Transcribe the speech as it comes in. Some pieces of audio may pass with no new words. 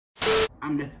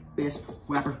I'm the best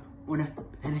rapper on the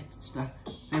planet. Stop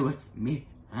playing with me.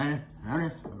 I'm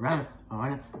the rapper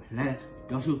on the planet.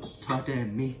 Don't you talk to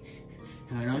me.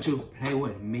 Don't you play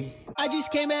with me. I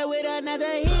just came back with another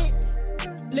hit.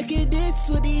 Look at this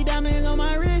with these diamonds on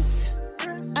my wrist.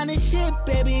 On the shit,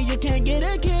 baby, you can't get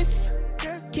a kiss.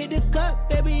 Kick the cup,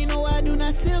 baby, you know I do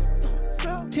not sip.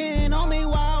 10 on me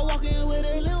while walking with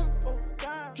a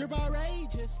limp. Drip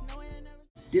outrageous, no it never.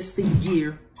 This the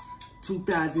year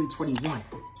 2021.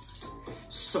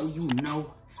 So you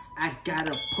know I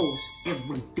gotta post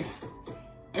every day.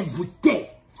 Every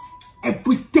day.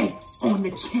 Every day on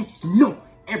the channel.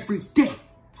 Every day.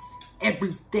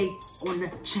 Every day on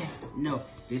the channel.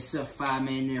 This a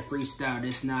 5-minute freestyle.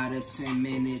 This not a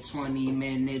 10-minute,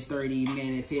 20-minute,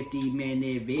 30-minute,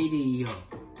 50-minute video.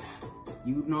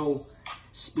 You know,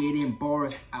 spitting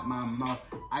bars out my mouth.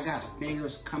 I got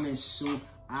bangers coming soon.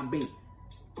 I be.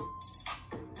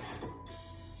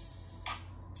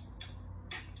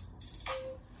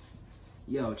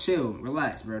 Yo, chill,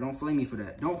 relax, bro. Don't flame me for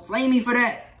that. Don't flame me for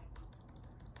that.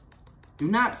 Do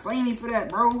not flame me for that,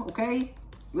 bro. Okay?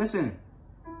 Listen.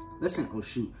 Listen. Oh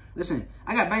shoot. Listen.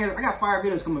 I got bangers. I got fire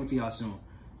videos coming for y'all soon.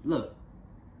 Look.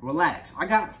 Relax. I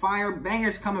got fire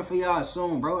bangers coming for y'all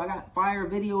soon, bro. I got fire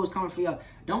videos coming for y'all.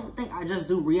 Don't think I just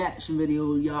do reaction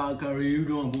videos, y'all. Cause you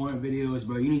doing boring videos,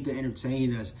 bro. You need to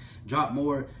entertain us. Drop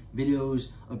more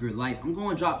videos of your life. I'm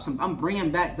going to drop some. I'm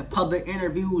bringing back the public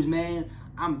interviews, man.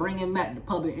 I'm bringing back the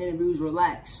public interviews.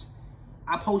 Relax.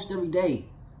 I post every day.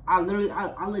 I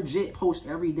legit post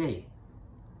every day.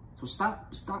 So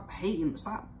stop hating.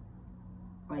 Stop.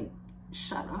 Like,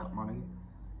 shut up, my nigga.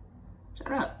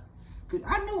 Shut up. Cause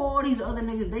I know all these other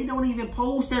niggas, they don't even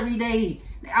post every day.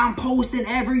 I'm posting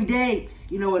every day.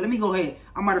 You know what? Let me go ahead.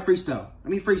 I'm about to freestyle.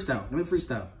 Let me freestyle. Let me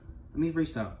freestyle. Let me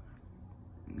freestyle.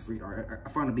 Let me freestyle. All right, I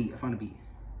found a beat. I found a beat.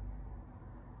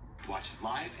 Watch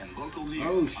live and local news.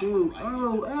 Oh shoot.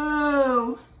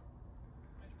 Oh.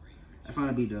 I found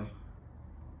a beat though.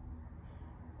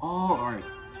 Oh, all right.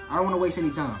 I don't want to waste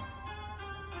any time.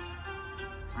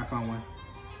 I found one.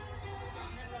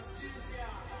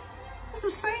 It's the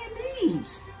same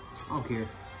beats. I don't care.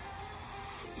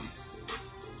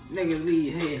 Niggas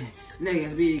be here.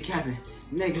 Niggas be capping.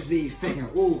 Niggas be faking.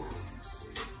 Ooh.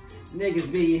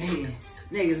 Niggas be hating.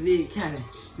 Niggas be capping.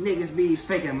 Niggas be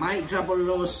faking. Might drop a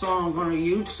little song on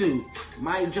YouTube.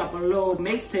 Might drop a little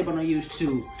mixtape on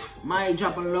YouTube. Might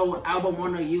drop a little album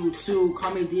on YouTube.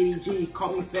 Call me DDG.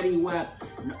 Call me Fetty Wap.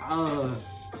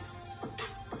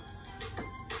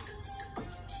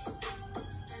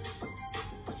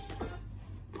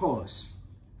 Pause.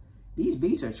 These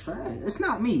beats are trash. It's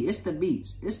not me. It's the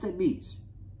beats. It's the beats.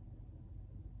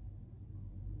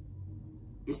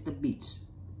 It's the beats.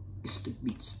 It's the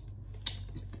beats.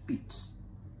 It's the beats.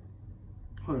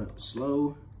 Hold up.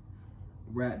 Slow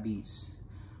rap beats.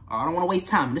 Oh, I don't want to waste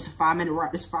time. This is a 5-minute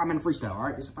rap. This is a 5-minute freestyle. All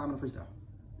right. This is a 5-minute freestyle.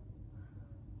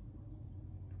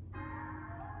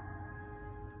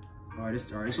 All right. This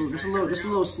a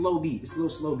little slow beat. It's a little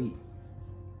slow beat.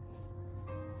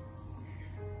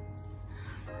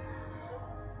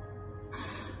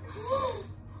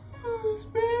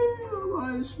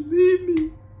 Why did she leave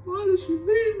me? Why did she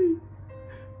leave me?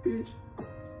 Bitch.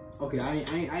 Okay, I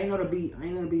ain't know the beat. I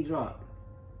ain't know the beat drop.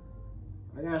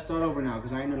 I gotta start over now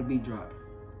because I ain't know the beat drop.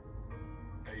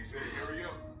 Hey, you said hurry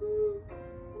up.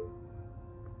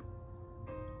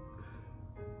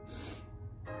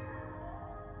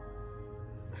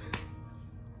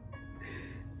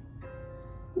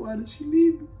 Why did she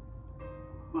leave me?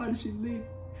 Why did she leave?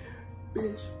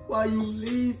 Bitch, why you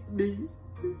leave me?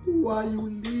 Why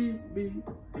you leave me?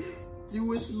 You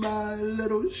was my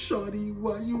little shorty,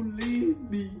 why you leave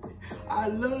me? I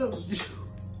love you.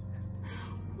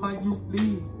 Why you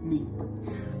leave me?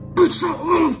 Bitch, I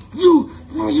love you.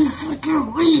 Why you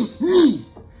fucking leave me?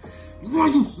 Why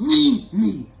you leave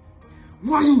me?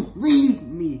 Why you leave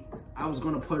me? I was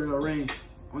gonna put a ring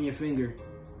on your finger,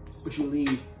 but you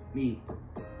leave me.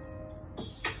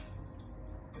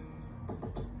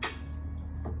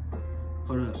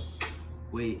 Hold up.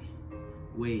 Wait.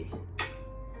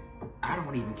 I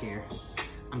don't even care.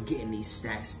 I'm getting these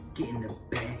stacks, getting the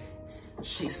bag,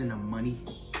 chasing the money,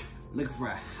 looking for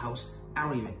a house. I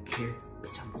don't even care.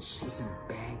 Bitch, I'm chasing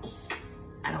the bag.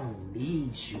 I don't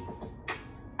need you.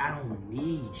 I don't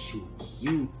need you.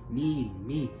 You need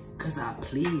me, cause I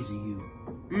please you.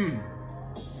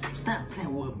 Stop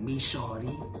playing with me,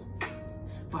 shorty.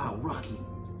 If I rock you,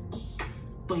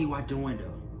 throw you out the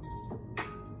window,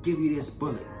 give you this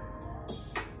bullet.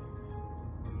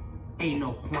 Ain't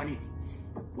no Hornet,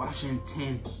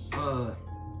 Washington,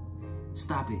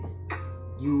 stop it.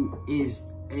 You is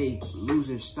a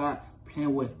loser. Stop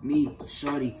playing with me,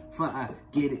 shorty. For I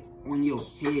get it on your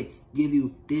head, give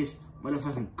you this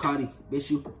motherfucking Cardi. Bitch,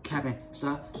 you capping,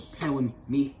 stop playing with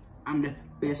me. I'm the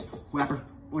best rapper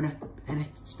on the planet.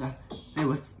 Stop playing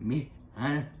with me.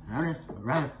 I'm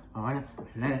around on the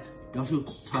planet. Don't you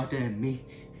talk to me.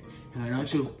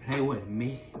 Don't you play with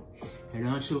me.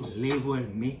 Don't you live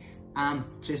with me. I'm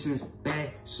chasing this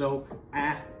bag, so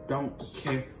I don't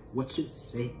care what you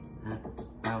say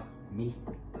about me.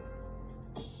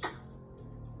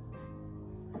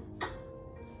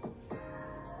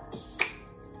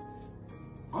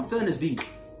 I'm feeling this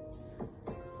beat.